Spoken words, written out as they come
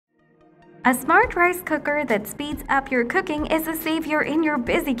A smart rice cooker that speeds up your cooking is a savior in your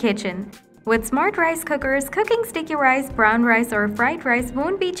busy kitchen. With smart rice cookers, cooking sticky rice, brown rice, or fried rice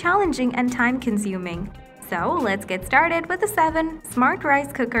won't be challenging and time-consuming. So let's get started with the 7 Smart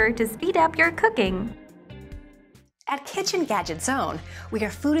Rice Cooker to speed up your cooking. At Kitchen Gadget Zone, we are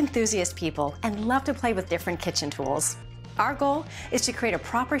food enthusiast people and love to play with different kitchen tools. Our goal is to create a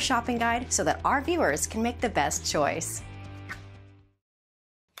proper shopping guide so that our viewers can make the best choice.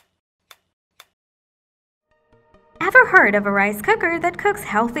 Ever heard of a rice cooker that cooks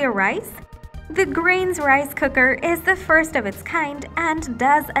healthier rice? The Grayns rice cooker is the first of its kind and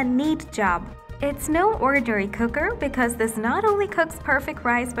does a neat job. It's no ordinary cooker because this not only cooks perfect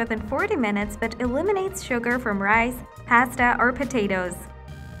rice within 40 minutes but eliminates sugar from rice, pasta, or potatoes.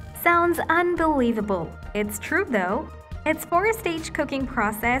 Sounds unbelievable. It's true though. Its 4-stage cooking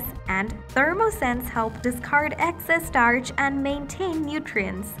process and thermosense help discard excess starch and maintain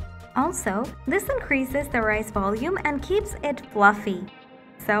nutrients. Also, this increases the rice volume and keeps it fluffy.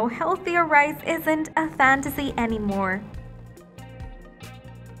 So healthier rice isn't a fantasy anymore.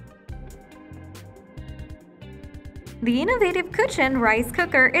 The innovative CUCHEN rice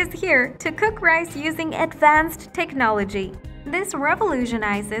cooker is here to cook rice using advanced technology. This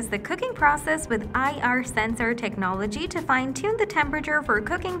revolutionizes the cooking process with IR sensor technology to fine-tune the temperature for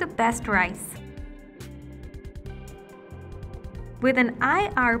cooking the best rice. With an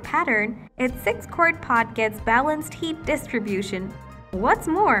IR pattern, its 6-quart pot gets balanced heat distribution. What's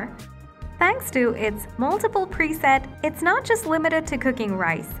more, thanks to its multiple preset, it's not just limited to cooking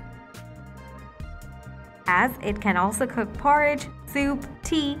rice, as it can also cook porridge, soup,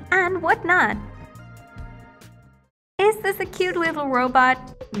 tea, and whatnot. Is this a cute little robot?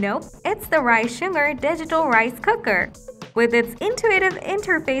 Nope, it's the Reishunger digital rice cooker. With its intuitive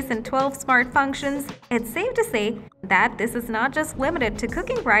interface and 12 smart functions, it's safe to say that this is not just limited to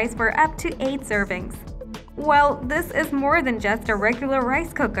cooking rice for up to 8 servings. Well, this is more than just a regular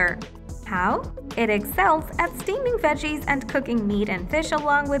rice cooker. How? It excels at steaming veggies and cooking meat and fish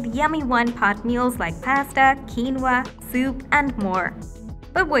along with yummy one-pot meals like pasta, quinoa, soup, and more.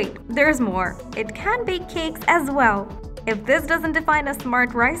 But wait, there's more. It can bake cakes as well. If this doesn't define a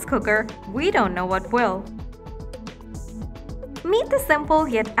smart rice cooker, we don't know what will. Meet the simple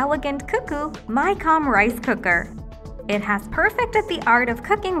yet elegant CUCKOO Micom rice cooker. It has perfected the art of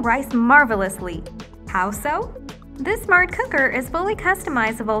cooking rice marvelously. How so? This smart cooker is fully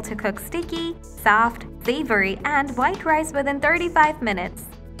customizable to cook sticky, soft, savory, and white rice within 35 minutes.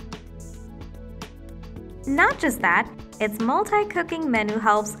 Not just that, its multi-cooking menu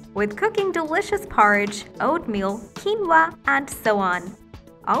helps with cooking delicious porridge, oatmeal, quinoa, and so on.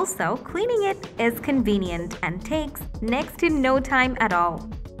 Also, cleaning it is convenient and takes next to no time at all.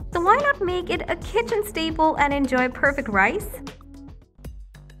 So why not make it a kitchen staple and enjoy perfect rice?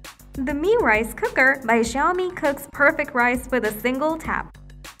 The Mi Rice Cooker by Xiaomi cooks perfect rice with a single tap.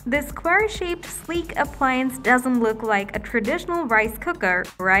 This square-shaped, sleek appliance doesn't look like a traditional rice cooker,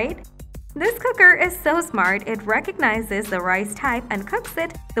 right? This cooker is so smart it recognizes the rice type and cooks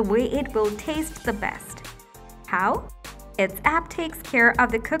it the way it will taste the best. How? Its app takes care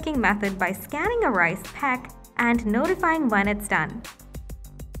of the cooking method by scanning a rice pack and notifying when it's done.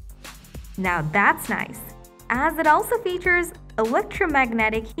 Now that's nice. As it also features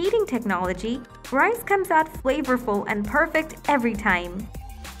electromagnetic heating technology, rice comes out flavorful and perfect every time.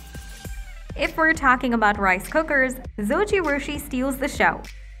 If we're talking about rice cookers, Zojirushi steals the show.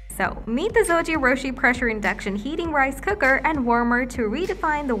 So meet the Zojirushi pressure induction heating rice cooker and warmer to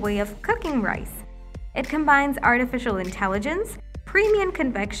redefine the way of cooking rice. It combines artificial intelligence, premium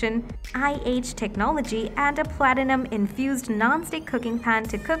convection, IH technology, and a platinum-infused non-stick cooking pan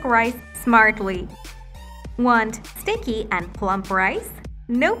to cook rice smartly. Want sticky and plump rice?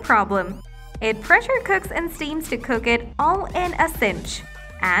 No problem. It pressure cooks and steams to cook it all in a cinch.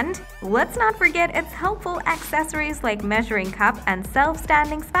 And let's not forget its helpful accessories like measuring cup and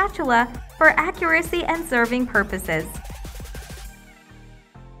self-standing spatula for accuracy and serving purposes.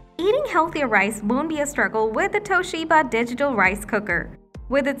 Eating healthier rice won't be a struggle with the TOSHIBA digital rice cooker.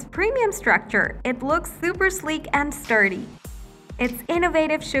 With its premium structure, it looks super sleek and sturdy. Its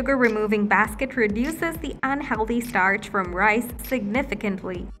innovative sugar-removing basket reduces the unhealthy starch from rice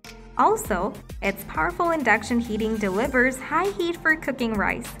significantly. Also, its powerful induction heating delivers high heat for cooking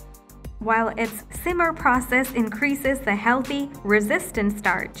rice, while its simmer process increases the healthy, resistant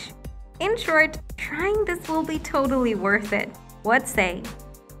starch. In short, trying this will be totally worth it. What say?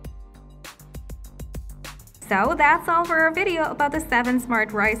 So that's all for our video about the 7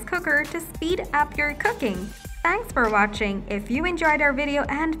 smart rice cooker to speed up your cooking. Thanks for watching. If you enjoyed our video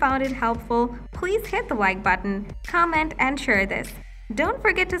and found it helpful, please hit the like button, comment, and share this. Don't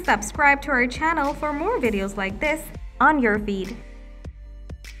forget to subscribe to our channel for more videos like this on your feed.